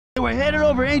We're headed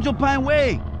over Angel Pine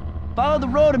Way. Follow the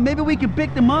road and maybe we can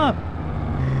pick them up.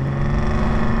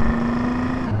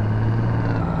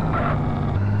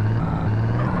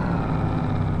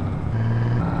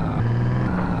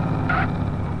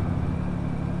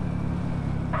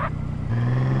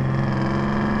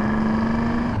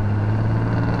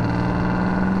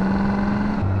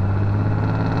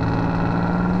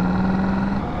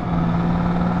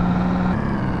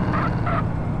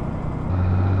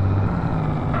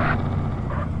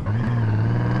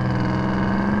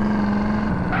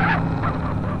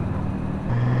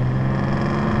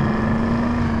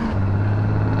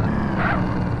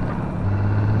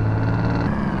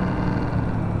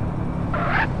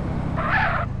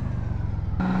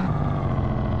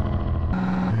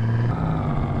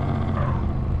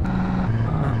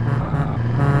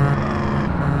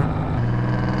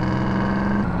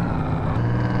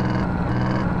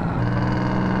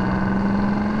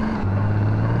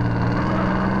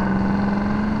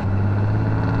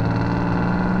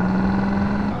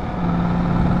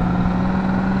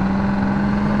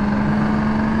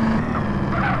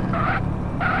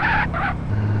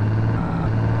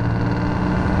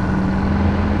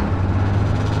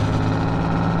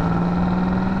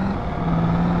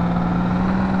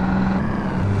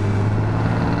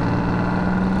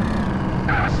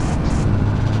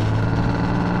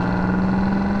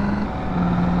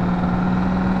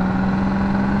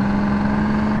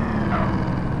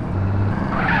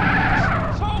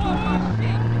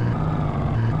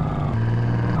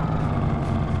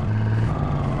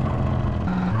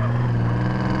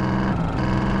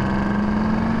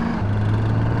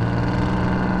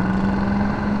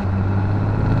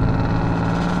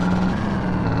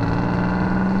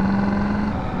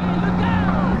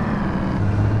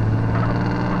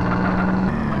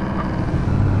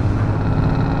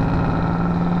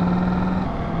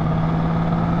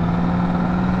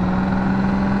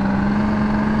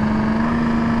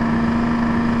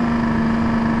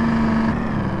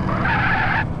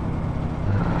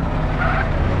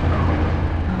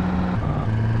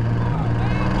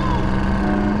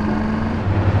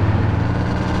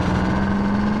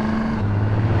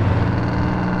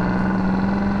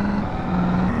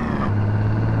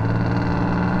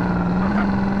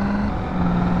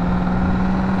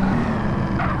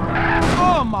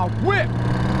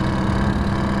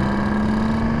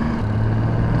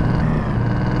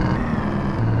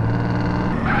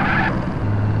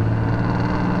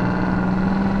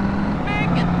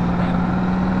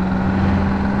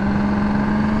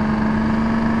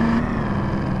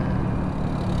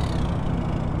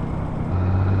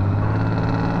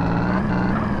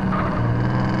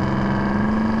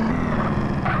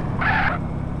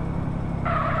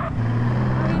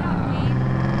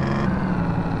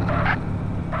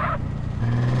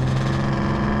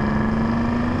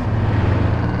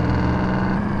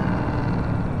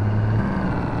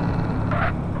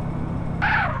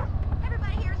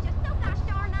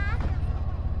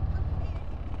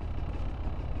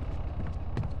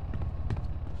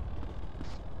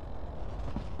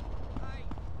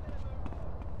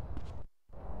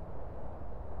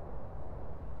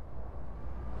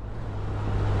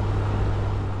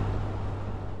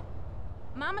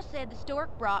 Mama said the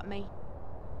stork brought me.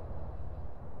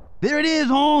 There it is,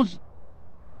 Holmes.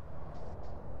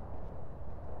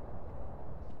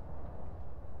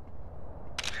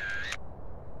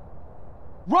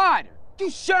 Ryder, you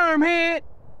shermhead!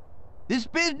 This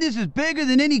business is bigger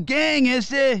than any gang,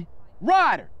 Misje.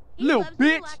 Ryder, He little loves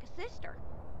bitch! you like a sister.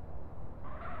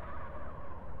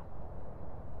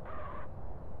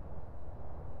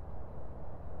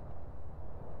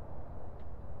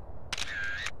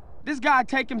 This guy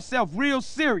take himself real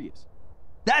serious.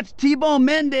 That's T-Bone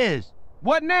Mendez.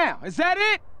 What now? Is that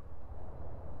it?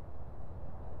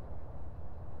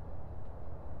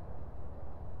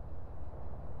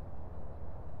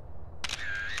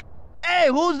 Hey,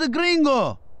 who's the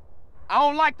gringo? I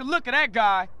don't like the look of that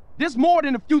guy. This more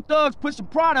than a few thugs pushing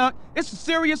product. It's a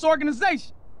serious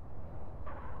organization.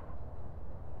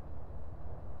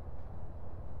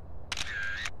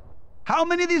 How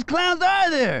many of these clowns are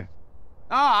there?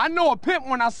 Ah, I know a pimp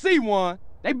when I see one.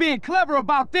 They being clever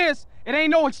about this. It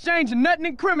ain't no exchange of nothing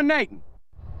incriminating.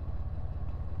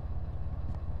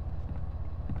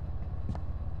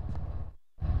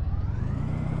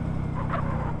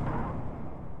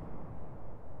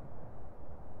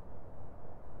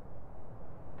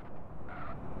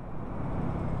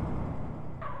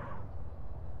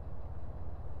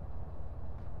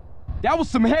 That was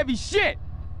some heavy shit.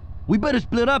 We better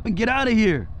split up and get out of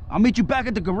here. I'll meet you back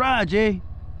at the garage, eh?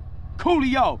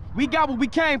 Coolio, we got what we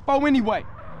came for anyway.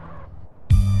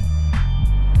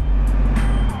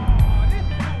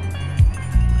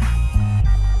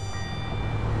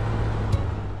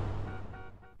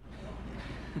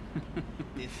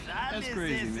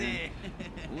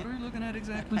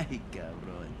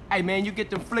 Hey, man, you get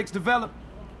them flicks developed?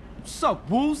 What's up,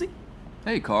 Woolsey?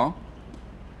 Hey, Carl.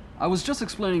 I was just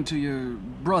explaining to your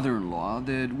brother-in-law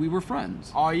that we were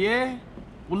friends. Oh, yeah?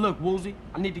 Well, look, Woolsey,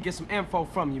 I need to get some info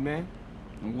from you, man.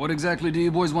 What exactly do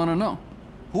you boys want to know?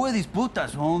 Who are these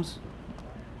putas, Holmes?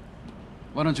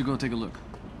 Why don't you go take a look?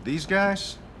 These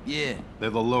guys? Yeah.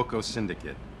 They're the Loco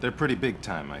Syndicate. They're pretty big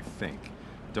time, I think.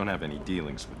 Don't have any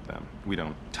dealings with them. We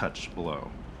don't touch blow.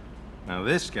 Now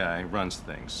this guy runs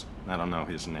things. I don't know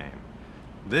his name.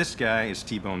 This guy is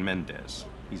T-Bone Mendez.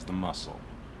 He's the muscle.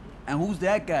 And who's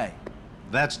that guy?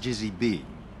 That's Jizzy B.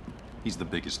 He's the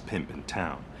biggest pimp in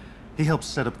town. He helps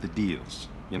set up the deals.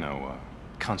 You know,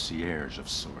 concierge of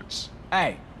sorts.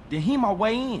 Hey, did he my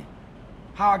way in?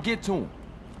 How I get to him?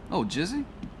 Oh, Jizzy?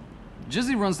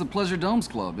 Jizzy runs the Pleasure Domes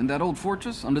Club in that old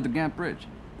fortress under the Gant Bridge.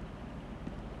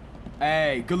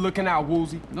 Hey, good looking out,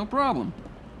 Woolsey. No problem.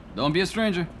 Don't be a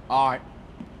stranger. All right.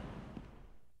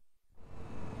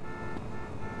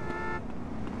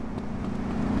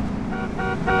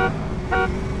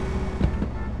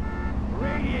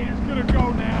 Radiator's gonna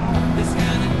go now.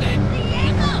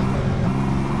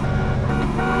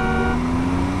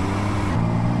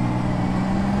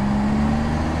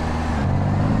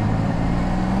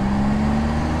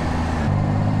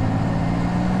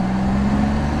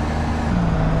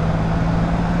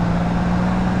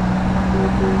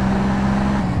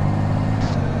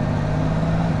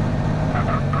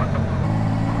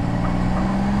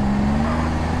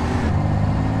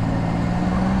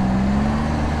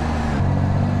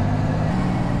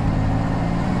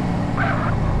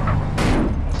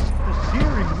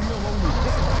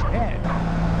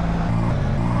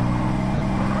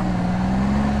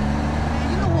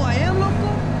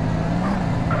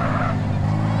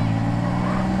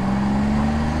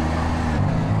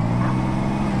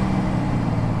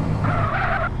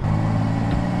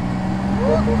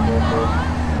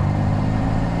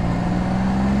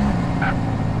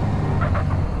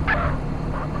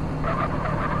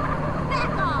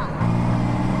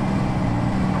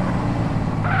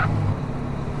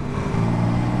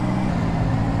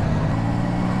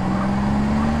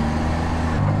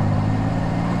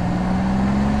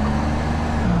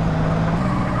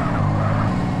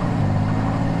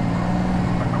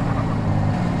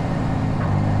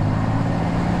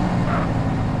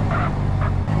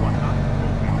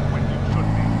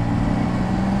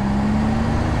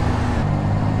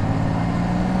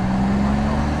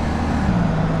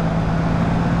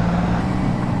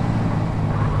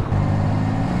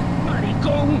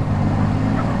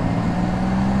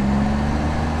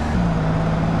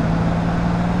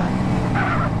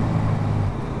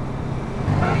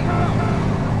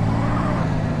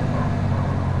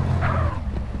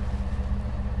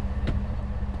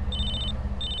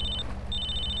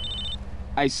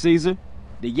 Hey, Caesar,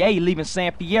 the Yay leaving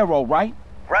San Fierro, right?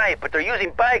 Right, but they're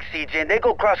using bikes, CJ, and they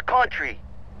go cross country.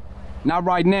 Not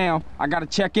right now. I gotta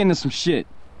check into some shit.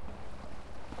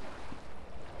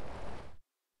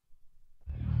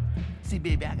 See,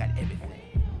 baby, I got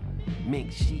everything.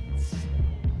 Mink sheets,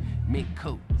 mink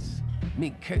coats,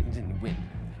 mink curtains in the window.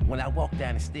 When I walk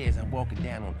down the stairs, I'm walking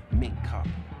down on mink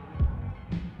carpet.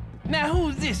 Now,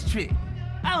 who's this trick?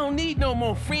 I don't need no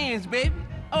more friends, baby.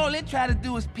 All they try to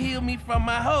do is peel me from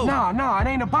my hoe. Nah, it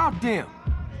ain't about them.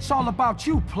 It's all about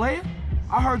you, player.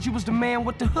 I heard you was the man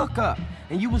with the hookup,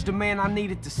 and you was the man I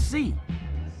needed to see.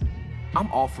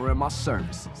 I'm offering my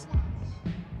services.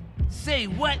 Say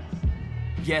what?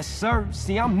 Yes, sir.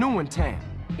 See, I'm new in town.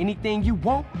 Anything you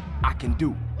want, I can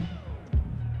do.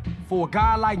 For a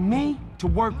guy like me to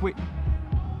work with,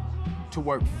 to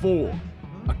work for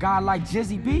a guy like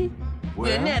Jizzy B,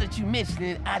 Well, now that you mention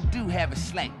it, I do have a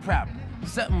slight problem.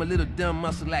 Something a little dumb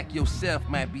muscle like yourself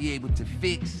might be able to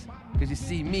fix. Cause you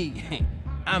see me,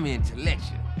 I'm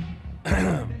intellectual.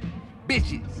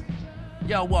 Bitches,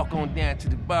 y'all walk on down to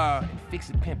the bar and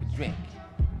fix a pimp a drink.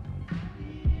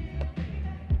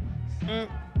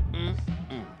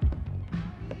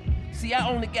 See, I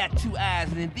only got 2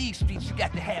 eyes, and in these streets, you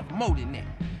got to have more than that.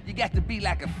 You got to be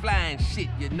like a flying shit,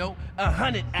 you know?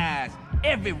 100 eyes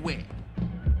everywhere.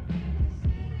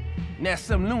 Now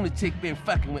some lunatic been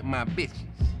fucking with my bitches.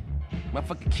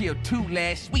 Motherfucker killed 2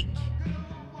 last week.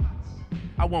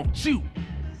 I want you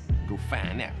to go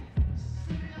find out.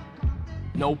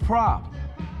 no problem.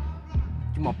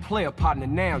 You my player partner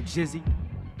now, Jizzy.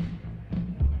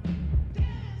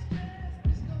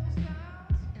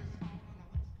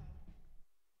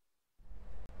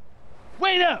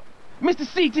 Wait up! Mr.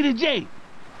 C to the J.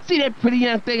 See that pretty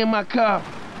young thing in my car?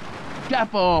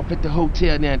 Drop her off at the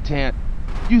hotel downtown.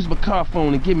 Use my car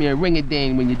phone and give me a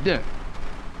ring-a-ding when you're done.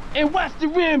 And watch the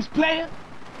rims, player!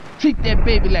 Treat that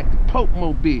baby like the Pope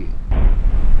Mobile.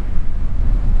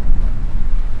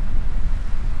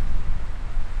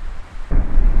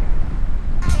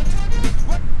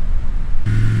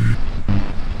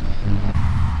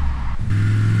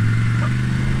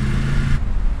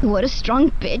 What a strong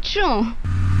picture.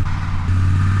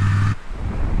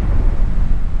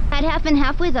 I'd half and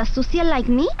half with a sucia like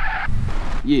me?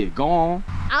 Yeah, go on.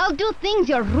 I'll do things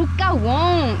your ruca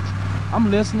won't.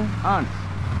 I'm listening, honest.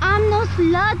 I'm no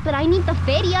slut, but I need the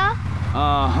feria.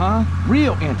 Uh-huh.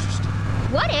 Real interesting.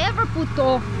 Whatever,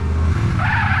 puto.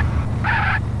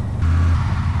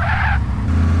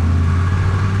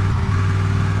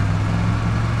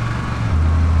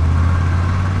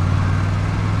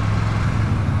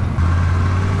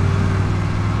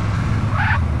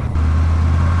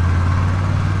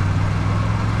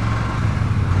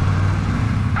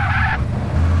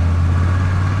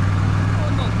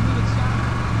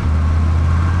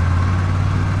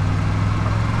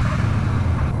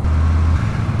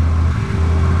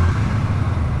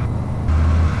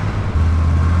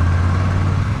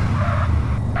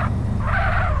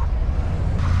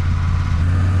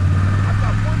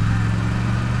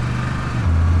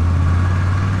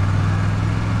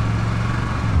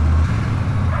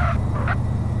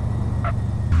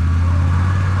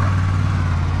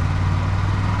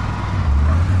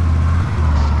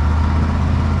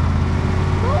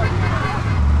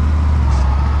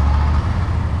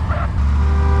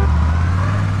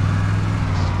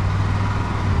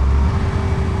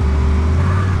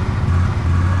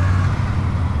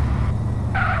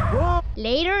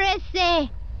 Later, ese.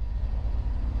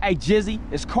 Hey, Jizzy,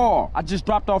 it's Carl. I just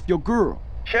dropped off your girl.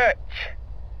 Church,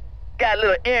 got a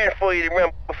little errand for you to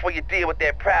run before you deal with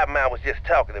that problem I was just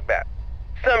talking about.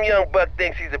 Some young buck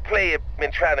thinks he's a player,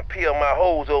 been trying to peel my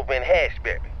hoes over in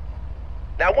Hashberry.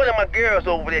 Now, one of my girls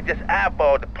over there just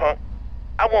eyeballed the punk.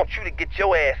 I want you to get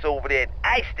your ass over there and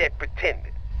ice that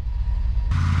pretender.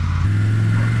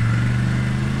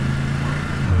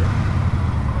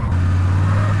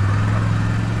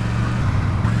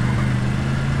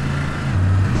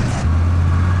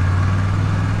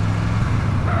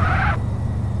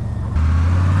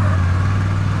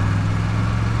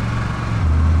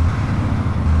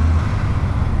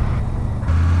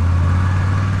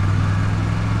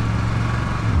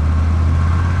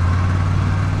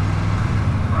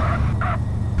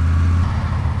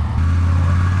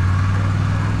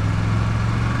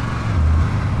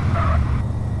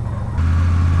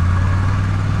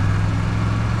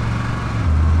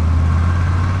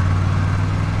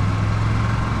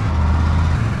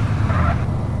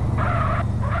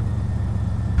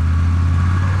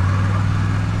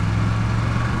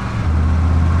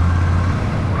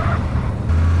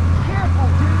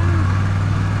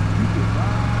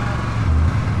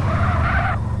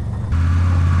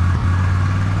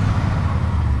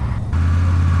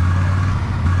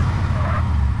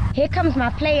 Here comes my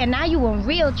player, now you in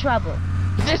real trouble.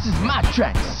 This is my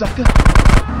track, sucker.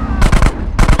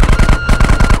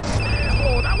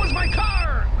 Oh, that was my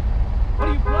car! What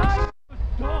are you blind?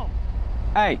 Dumb.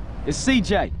 Hey, it's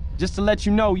CJ. Just to let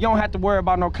you know, you don't have to worry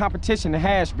about no competition in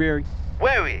Hashberry.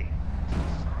 Worried?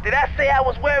 Did I say I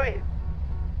was worried?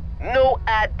 No,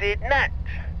 I did not.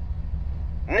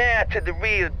 Now to the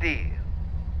real deal.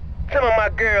 Some of my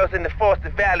girls in the Foster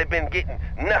Valley been getting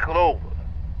knuckled over.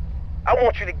 I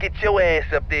want you to get your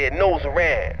ass up there and nose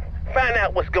around. Find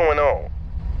out what's going on.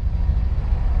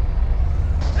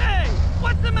 Hey,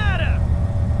 what's the matter?